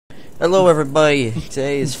Hello everybody,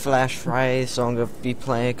 today is Flash Friday, so I'm going to be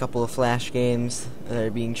playing a couple of Flash games that are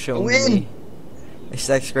being shown to me.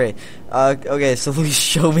 That's great. Okay, so please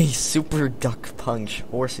show me Super Duck Punch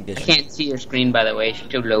Horse Edition. I can't see your screen, by the way, it's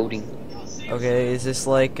still loading. Okay, is this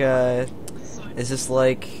like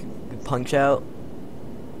Punch Out?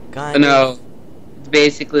 Kind of? No, it's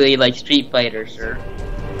basically like Street Fighter, sir.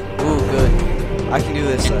 Ooh, good. I can do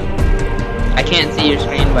this then. I can't see your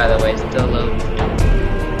screen, by the way, it's still loading.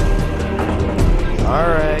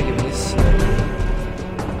 Alright, give me a sec.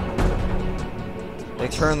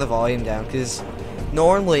 Like, turn the volume down, because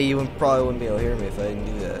normally you probably wouldn't be able to hear me if I didn't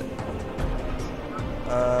do that.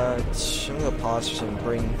 I'm gonna pause for some,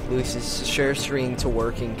 bring Lucy's share screen to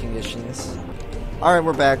working conditions. Alright,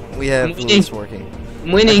 we're back. We have Lucy's working.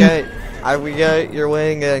 I'm winning! Okay, you're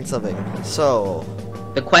winning getting something. So,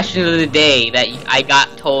 the question of the day that I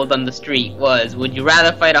got told on the street was, would you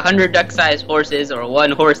rather fight 100 duck-sized horses or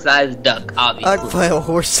one horse-sized duck, obviously. I'd fight a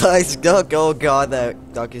horse-sized duck. Oh god,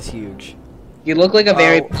 that duck is huge. You look like a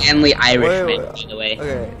very manly Irishman, by the way.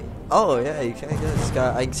 Okay. Oh yeah, you kinda does.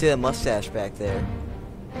 I can see that mustache back there.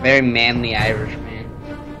 Very manly Irishman.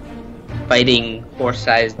 Fighting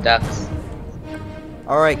horse-sized ducks.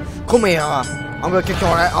 Alright, come here. I'm gonna kick your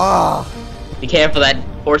ass. Ah! Be careful, that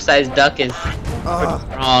horse-sized duck is pretty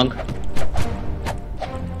strong.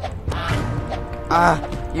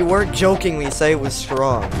 You weren't joking when you say it was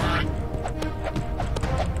strong.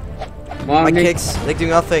 My kicks, they do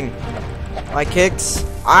nothing. My kicks.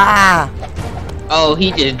 Ah! Oh,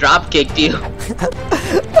 he just drop-kicked you.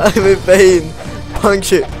 I'm in pain.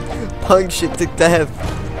 Punch it. Punch it to death.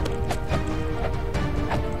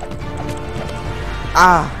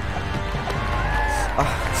 Ah!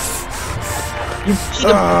 You beat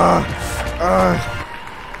him.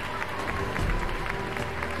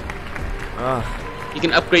 You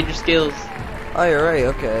can upgrade your skills. Oh, you're right.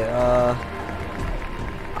 Okay.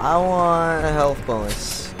 I want a health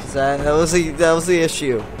bonus. Cause that was the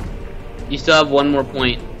issue. You still have one more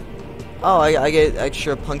point. Oh, I get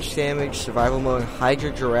extra punch damage, survival mode, Hydra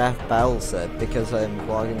Giraffe battle set because I'm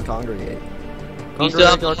logging Congregate. You still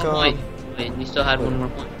have one more point. Wait, you still had one more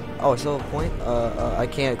point. Oh, I still have a point? I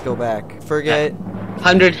can't go back. Forget.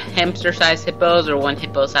 100 hamster-sized hippos or one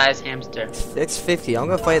hippo-sized hamster? It's 50. I'm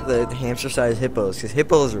gonna fight the hamster-sized hippos, because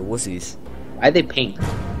hippos are wussies. Why are they pink?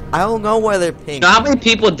 I don't know why they're pink. You know how many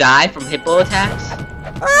people die from hippo attacks?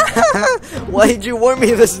 Why did you warn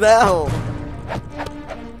me this now?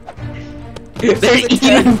 They're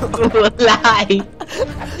eating people alive!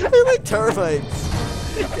 They're like termites.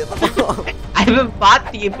 Get them off. I haven't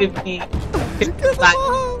fought the 50. Get them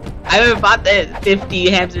off. I haven't fought the 50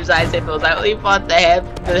 hamster-sized hippos. I only fought the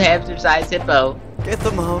hamster-sized hippo. Get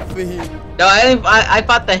them off me. No, I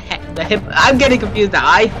fought the hippo. I'm getting confused now.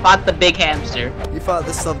 I fought the big hamster. You fought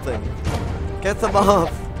this something. Get them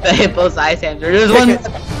off. The hippo-sized hamster. There's Kick one. it.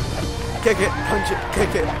 Kick it. Punch it.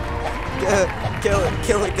 Kick it. Kill it.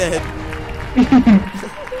 Kill it dead.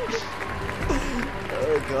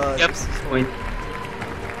 Oh god. Yep. Point.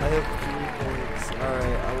 I have 3 points.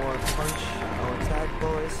 Alright, I want punch, I want attack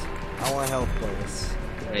bonus, I want health bonus.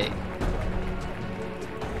 Wait.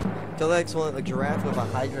 Kill the next one, a giraffe with a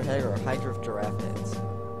hydra head or a hydra of giraffe heads.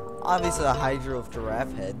 Obviously a hydra of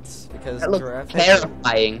giraffe heads, because That looks giraffe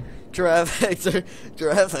terrifying. giraffe eggs are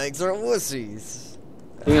wussies.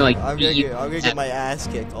 You're gonna, like, I'm gonna get my ass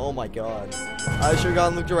kicked. Oh my god. I should've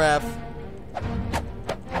gotten the giraffe.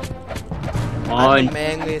 I'm the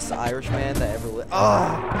manliest Irishman that ever lived.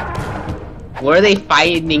 Where are they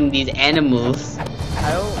finding these animals?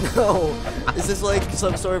 I don't know. Is this like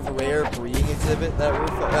some sort of rare breeding exhibit that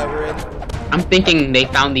we're in? I'm thinking they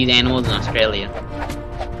found these animals in Australia.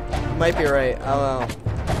 You might be right. I don't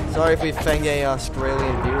know. Sorry if we offend any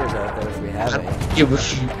Australian viewers out there if we have any.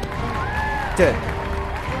 Good.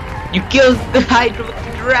 You killed the hydra with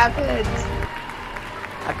the giraffe heads.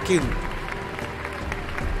 I killed him.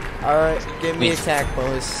 Alright, give me attack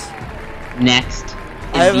bonus. Next.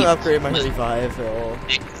 I haven't upgraded my revive at all.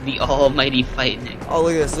 Next, the almighty fight next. Oh,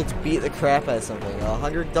 look at this. Let's beat the crap out of something.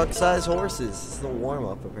 100 duck-sized horses. It's the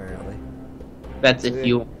warm-up, apparently. That's if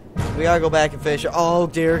you... We gotta go back and finish it. Oh,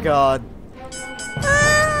 dear God.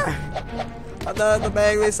 Ah! I'm not the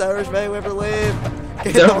manliest Irishman who ever lived.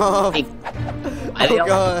 Get They're them all off. pink. Oh,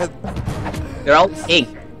 God. They're all pink.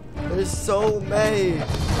 There's so many.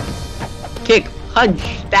 Kick, punch,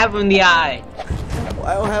 stab him in the eye. Well,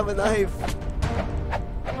 I don't have a knife.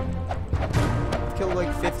 I've killed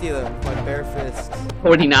like 50 of them with my bare fists.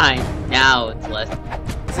 49. Now it's less.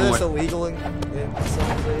 Is this illegal in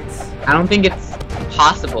some states? I don't think it's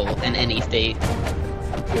possible in any state.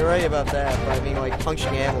 You're right about that, but I mean like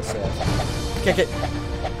punching animal stuff. Kick it.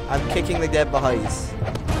 I'm kicking the dead behind.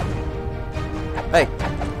 Hey.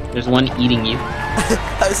 There's one eating you.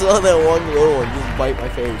 I saw that one little one just bite my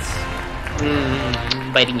face.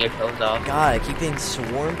 Biting your toes off. God, I keep getting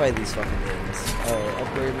swarmed by these fucking things. Oh,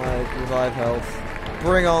 upgrade my revive health.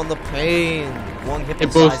 Bring on the pain. One hit.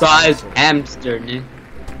 Hippo-sized hamster, dude.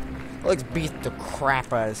 Let's beat the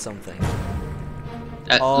crap out of something.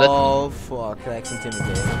 Oh, Oh, fuck. That's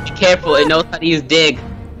intimidating. be careful, it knows how to use dig.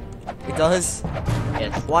 It does?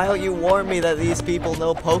 Yes. Why don't you warn me that these people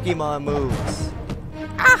know Pokemon moves?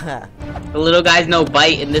 Ah! The little guys know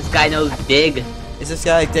bite, and this guy knows dig. Is this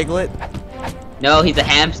guy Diglett? No, he's a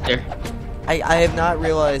hamster. I have not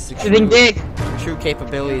realized the Using dig. true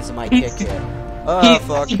capabilities of my kick yet. Oh,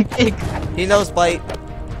 fuck. Dig. He knows bite.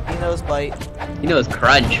 He knows bite. He knows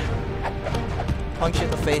crunch. Punch in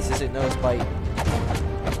the face as it knows bite.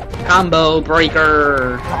 Combo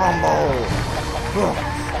breaker. Combo!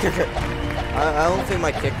 Kick it. I don't think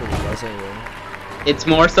my kick really does anything. It's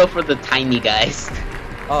more so for the tiny guys,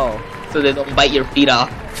 Oh. so they don't bite your feet off.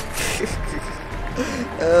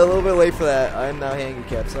 A little bit late for that. I'm now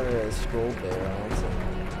handicapped, so I'm gonna scroll there.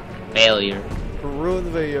 Failure. Ruin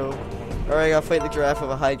the video. Alright, I gotta fight the giraffe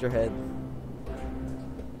with a Hydra head.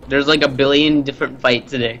 There's like a billion different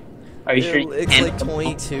fights today. Are you sure? It's like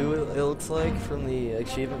 22, it looks like, from the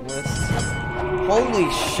achievement list. Holy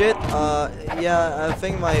shit, yeah, I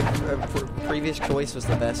think my previous choice was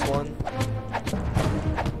the best one.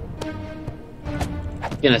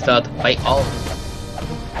 You're gonna start to fight all of them.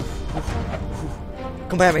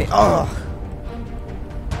 Come at me, oh!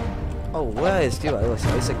 Oh, what is dude? I look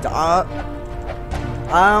basic.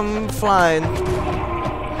 I'm flying.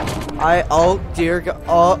 Oh dear God,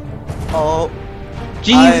 oh.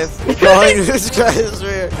 Jesus! I'm going to the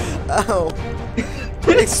stratosphere. Ow.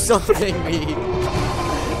 It's something me.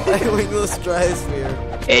 I went to the stratosphere.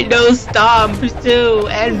 It knows stomp too,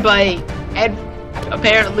 and bite, and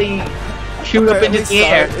apparently shoot up into the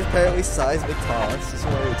air. Apparently seismic toss is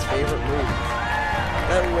one of its favorite moves.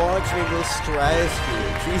 That launched me to the stratosphere.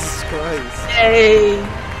 Jesus Christ. Yay!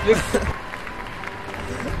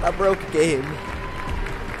 I broke a game.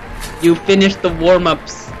 You finished the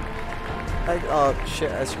warm-ups. Oh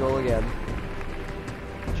shit, I scroll again.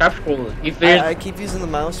 Sharp scroll. You finished. I keep using the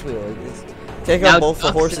mouse wheel. It's take Now out both the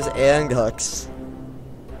ducks horses and ducks.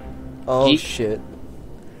 Oh Gee. shit.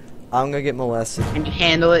 I'm gonna get molested. Can you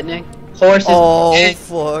handle it, Nick? Horses. Oh and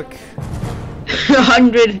fuck.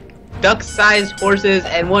 100 duck-sized horses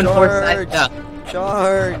and one horse-sized duck.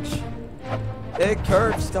 Charge! It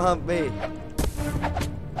curb stomped me.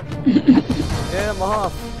 Get him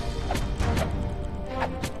off.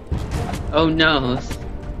 Oh no.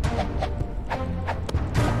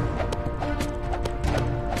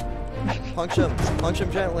 Punch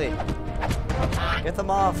him gently. Get them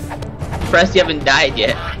off. Press, you haven't died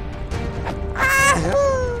yet.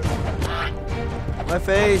 My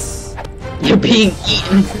face. You're being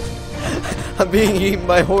eaten. I'm being eaten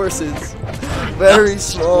by horses. Very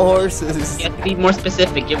small horses. You have to be more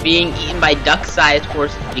specific. You're being eaten by duck-sized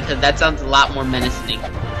horses because that sounds a lot more menacing.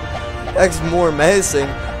 That's more menacing.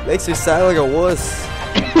 Makes you sound like a wuss.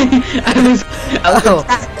 I was Oh,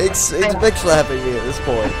 it's bitch slapping me at this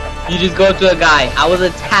point. You just go up to a guy. I was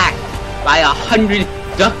attacked by 100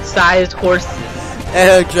 duck-sized horses.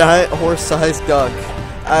 And a giant horse-sized duck.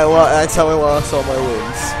 That's how I lost all my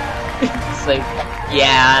limbs. It's like,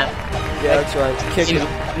 yeah. Yeah, that's right. Kick He's him.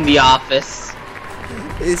 in the office.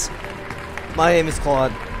 My name is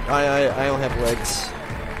Claude. I don't have legs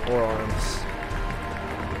or arms.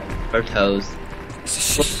 Or toes.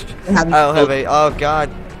 I don't have a. Oh God.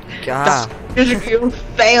 God. You're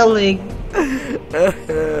failing.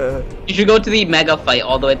 You should go to the mega fight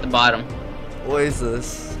all the way at the bottom. What is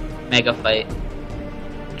this? Mega fight.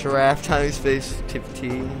 Giraffe times face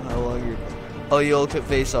 15. How long you? Oh, you ultimate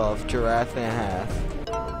face off. Giraffe and a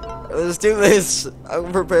half. Let's do this.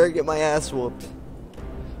 I'm prepared to get my ass whooped.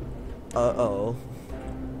 Uh-oh.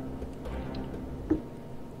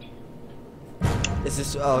 Is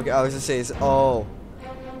this? Oh, I was gonna say. Oh.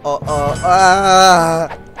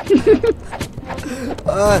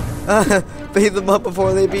 Beat them up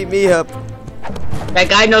before they beat me up. That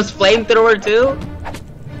guy knows flamethrower too?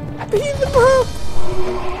 Beat them up.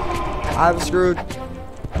 I'm screwed.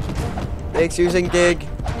 Nick's using dig.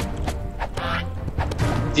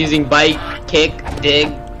 He's using bite, kick, dig,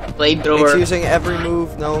 Nick's flamethrower. using every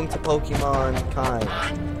move known to Pokemon kind.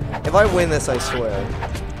 If I win this, I swear.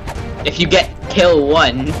 If you get kill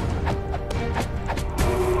one, you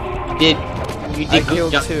I did good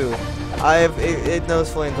killed jump. 2. It knows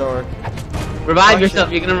flamethrower. Revive Punch yourself.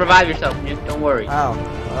 it. You're gonna revive yourself. Don't worry. Ow.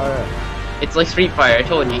 Alright. It's like Street Fighter. I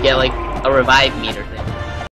told you, you get like a revive meter.